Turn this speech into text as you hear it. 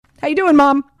How you doing,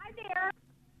 Mom? Hi there.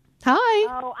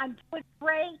 Hi. Oh, I'm doing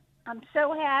great. I'm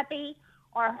so happy.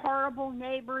 Our horrible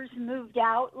neighbors moved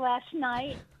out last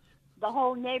night. The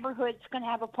whole neighborhood's going to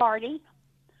have a party.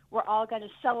 We're all going to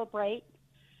celebrate.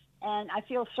 And I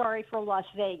feel sorry for Las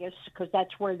Vegas because that's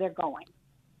where they're going.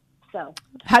 So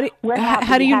we're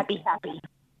happy.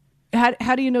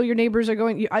 How do you know your neighbors are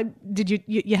going?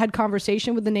 You had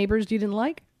conversation with the neighbors you didn't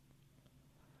like?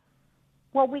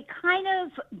 Well, we kind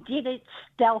of did it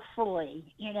stealthily,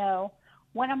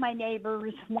 One of my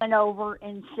neighbors went over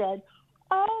and said,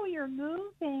 "Oh, you're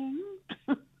moving,"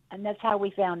 and that's how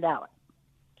we found out.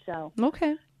 So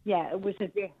okay, yeah, it was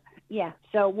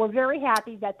So we're very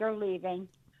happy that they're leaving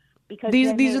because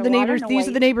these are the neighbors. These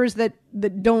are the neighbors that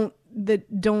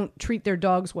don't treat their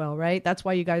dogs well, right? That's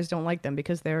why you guys don't like them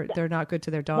because they're not good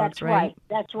to their dogs, that's right?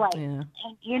 That's right. Yeah.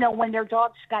 And when their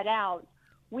dogs got out,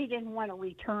 we didn't want to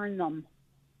return them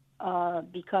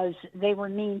because they were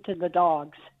mean to the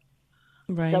dogs.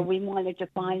 Right. So we wanted to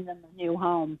find them a new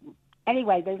home.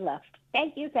 Anyway, they left.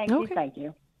 Thank you.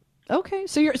 Okay,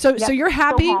 so you're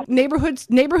happy. So happy.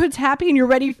 Neighborhood's happy, and you're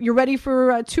ready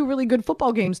for two really good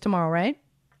football games tomorrow, right?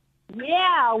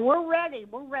 Yeah, we're ready.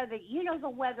 The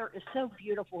weather is so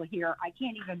beautiful here. I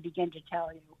can't even begin to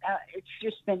tell you. It's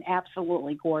just been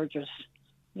absolutely gorgeous.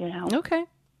 Okay.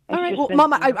 All right. Well,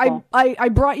 Mama, I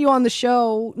brought you on the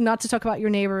show not to talk about your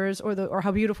neighbors or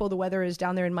how beautiful the weather is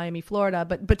down there in Miami, Florida,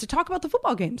 but to talk about the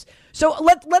football games. So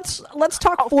let's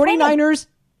talk 49ers.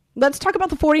 Let's talk about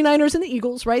the 49ers and the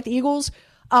Eagles, right? The Eagles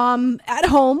at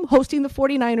home hosting the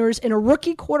 49ers and a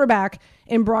rookie quarterback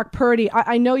in Brock Purdy.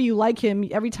 I know you like him.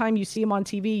 Every time you see him on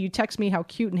TV, you text me how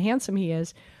cute and handsome he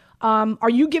is. Are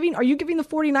you giving the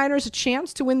 49ers a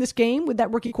chance to win this game with that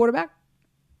rookie quarterback?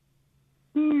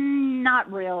 Not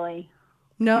really.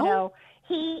 No?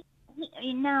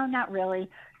 No, not really.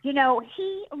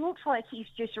 He looks like he's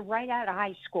just right out of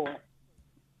high school.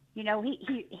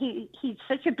 He's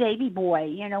such a baby boy.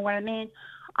 You know what I mean?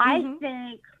 I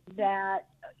think that,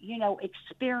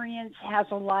 experience has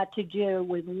a lot to do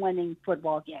with winning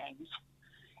football games.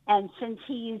 And since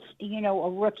he's, a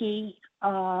rookie,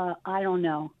 I don't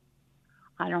know.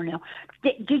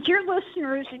 Did your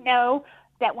listeners know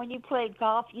that when you played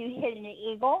golf, you hit an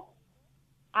eagle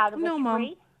out of a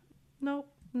tree? Mom.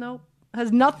 No.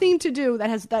 Has nothing to do.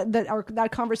 That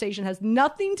conversation has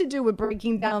nothing to do with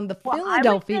breaking down the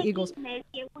Philadelphia Eagles.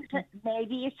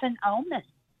 Maybe it's an omen.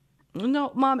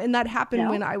 No, Mom, and that happened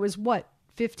when I was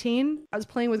 15? I was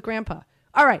playing with Grandpa.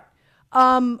 All right.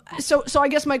 So I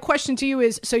guess my question to you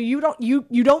is: so you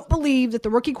don't believe that the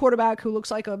rookie quarterback who looks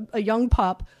like a young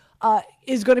pup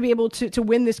is going to be able to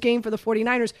win this game for the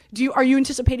 49ers. Are you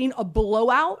anticipating a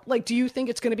blowout? Like, do you think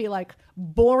it's going to be like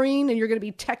boring and you're going to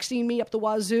be texting me up the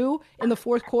wazoo in the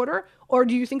fourth quarter? Or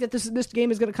do you think that this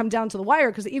game is going to come down to the wire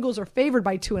because the Eagles are favored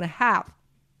by 2.5?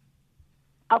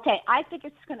 Okay, I think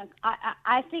it's going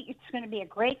to be a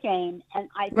great game, and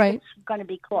I think it's going to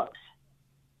be close.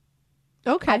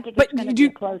 Okay, I think it's going to be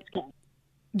a close game.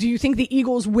 Do you think the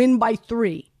Eagles win by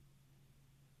 3?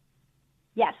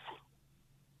 Yes.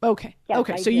 Okay. Yes,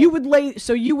 okay. So you would lay the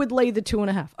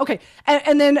 2.5. Okay.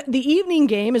 And then the evening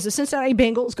game is the Cincinnati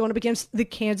Bengals going up against the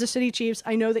Kansas City Chiefs.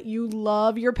 I know that you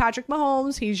love your Patrick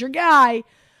Mahomes. He's your guy.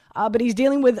 But he's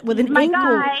dealing with an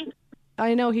ankle. Guy.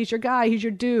 I know he's your guy. He's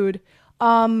your dude.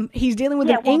 He's dealing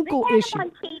with an ankle issue.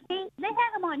 They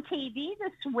had him on TV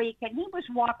this week, and he was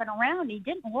walking around. He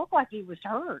didn't look like he was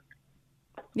hurt.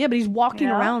 Yeah, but he's walking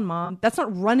around, Mom. That's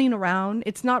not running around.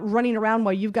 It's not running around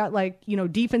while you've got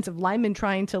defensive linemen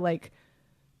trying to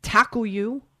tackle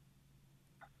you.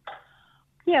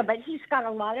 Yeah, but he's got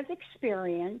a lot of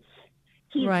experience.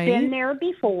 He's been there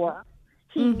before.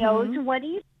 He knows what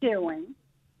he's doing.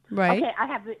 Right. Okay, I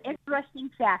have an interesting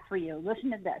fact for you.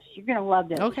 Listen to this. You're going to love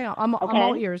this. Okay, I'm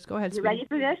all ears. Go ahead. You ready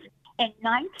for this? In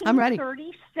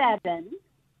 1937,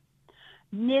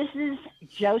 Mrs.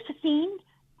 Josephine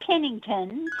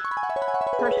Pennington,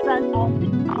 her son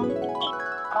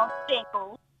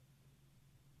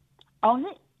owned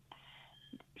it.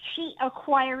 She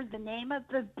acquired the name of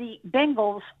the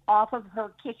Bengals off of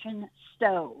her kitchen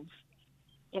stove.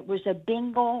 It was a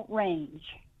Bengal range.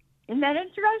 Isn't that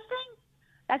interesting?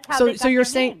 That's how they got their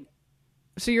name.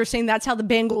 So you're saying that's how the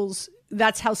Bengals,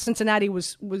 that's how Cincinnati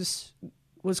was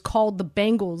called the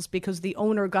Bengals because the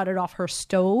owner got it off her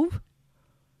stove?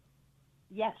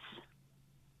 Yes.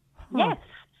 Huh. Yes.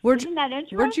 Isn't that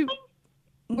interesting?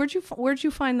 Where'd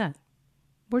you find that?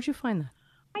 Where'd you find that?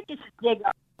 I just dig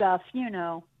up stuff,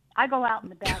 I go out in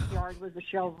the backyard with a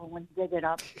shovel and dig it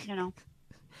up,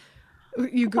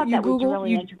 You Google? Was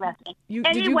really interesting.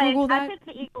 Did you Google that? I think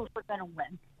the Eagles were going to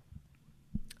win.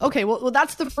 Okay, well,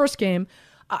 that's the first game.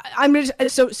 I'm just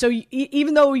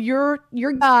even though your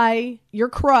guy, your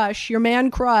crush, your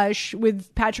man crush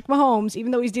with Patrick Mahomes,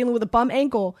 even though he's dealing with a bum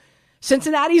ankle,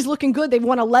 Cincinnati's looking good. They've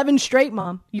won 11 straight,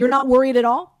 Mom. You're not worried at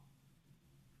all?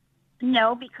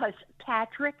 No, because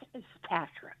Patrick is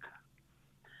Patrick.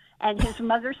 And his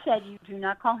mother said you do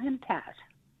not call him Pat.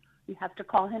 You have to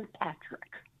call him Patrick.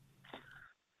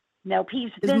 Nope, he's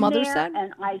his been mother there, said?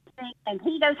 and I think, and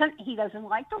he doesn't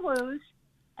like to lose,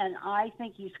 and I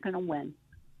think he's going to win.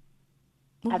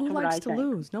 Well, who likes to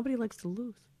lose? Nobody likes to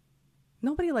lose.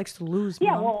 Nobody likes to lose,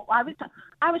 Yeah, Mom. well,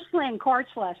 I was playing cards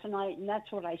last night, and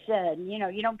that's what I said. You know,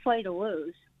 you don't play to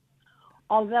lose.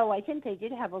 Although I think they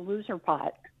did have a loser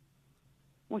pot,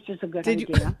 which is a good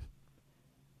idea.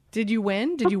 Did you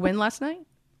win? Did you win last night?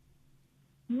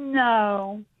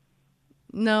 No.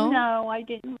 No, I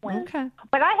didn't win. Okay.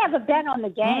 But I have a bet on the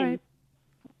game.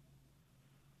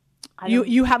 Right.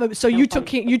 You have a you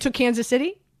took Kansas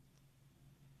City?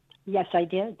 Yes, I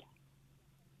did.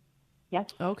 Yes.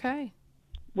 Okay.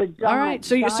 All right.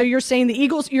 So you're saying the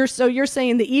Eagles. You're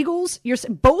saying the Eagles.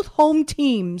 Both home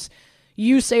teams.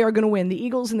 You say are going to win, the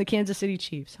Eagles and the Kansas City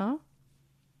Chiefs, huh?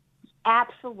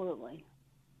 Absolutely.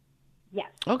 Yes.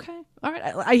 Okay. All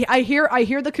right. I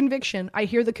hear the conviction. I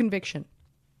hear the conviction.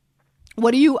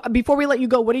 Before we let you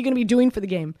go, what are you going to be doing for the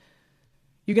game?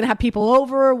 You're going to have people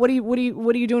over? What are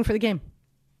you doing for the game?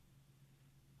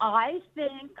 I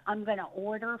think I'm going to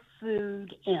order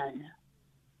food in.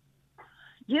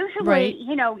 Usually, right.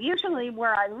 Usually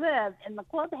where I live in the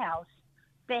clubhouse,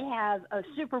 they have a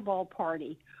Super Bowl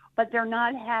party, but they're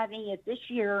not having it this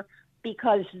year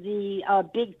because the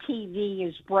big TV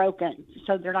is broken,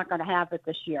 so they're not going to have it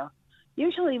this year.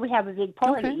 Usually we have a big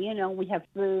party, okay. We have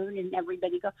food and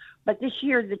everybody goes. But this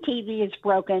year the TV is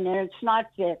broken and it's not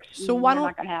fixed. So we're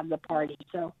not going to have the party.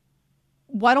 So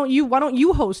why don't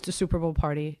you host a Super Bowl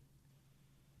party?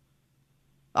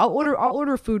 I'll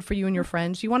order food for you and your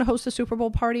friends. You want to host a Super Bowl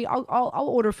party?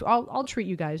 I'll treat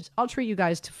you guys. I'll treat you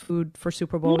guys to food for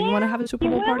Super Bowl. Yeah, you want to have a Super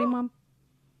Bowl party, Mom?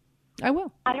 I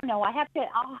will. I don't know.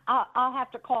 I'll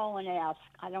have to call and ask.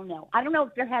 I don't know. I don't know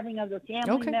if they're having other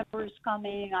family members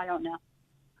coming. I don't know.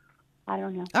 All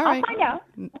right. I'll find out.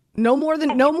 No more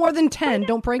than 10.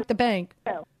 Don't break the bank.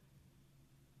 Well,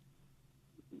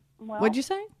 what'd you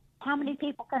say? How many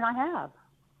people can I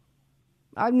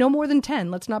have? No more than 10.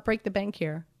 Let's not break the bank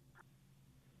here.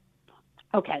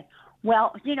 Okay.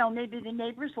 Well, maybe the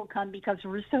neighbors will come because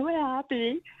we're so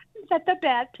happy that the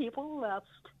bad people left.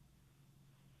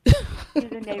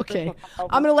 Okay.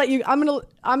 I'm gonna let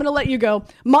you go.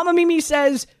 Mama Mimi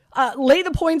says lay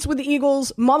the points with the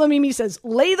Eagles. Mama Mimi says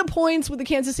lay the points with the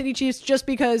Kansas City Chiefs just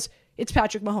because it's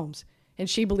Patrick Mahomes and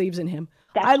she believes in him.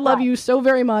 I love you so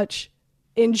very much.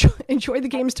 Enjoy the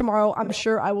games tomorrow. I'm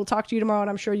sure I will talk to you tomorrow, and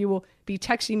I'm sure you will be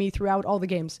texting me throughout all the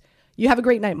games. You have a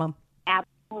great night, Mom.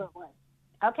 Absolutely.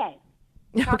 Okay.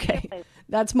 Okay.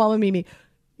 That's Mama Mimi.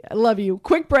 I love you.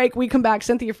 Quick break. We come back.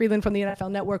 Cynthia Freeland from the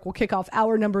NFL Network will kick off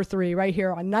hour number 3 right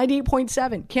here on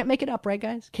 98.7. Can't make it up, right,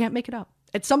 guys? Can't make it up.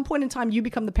 At some point in time, you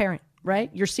become the parent, right?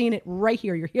 You're seeing it right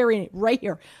here. You're hearing it right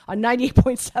here on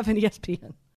 98.7 ESPN.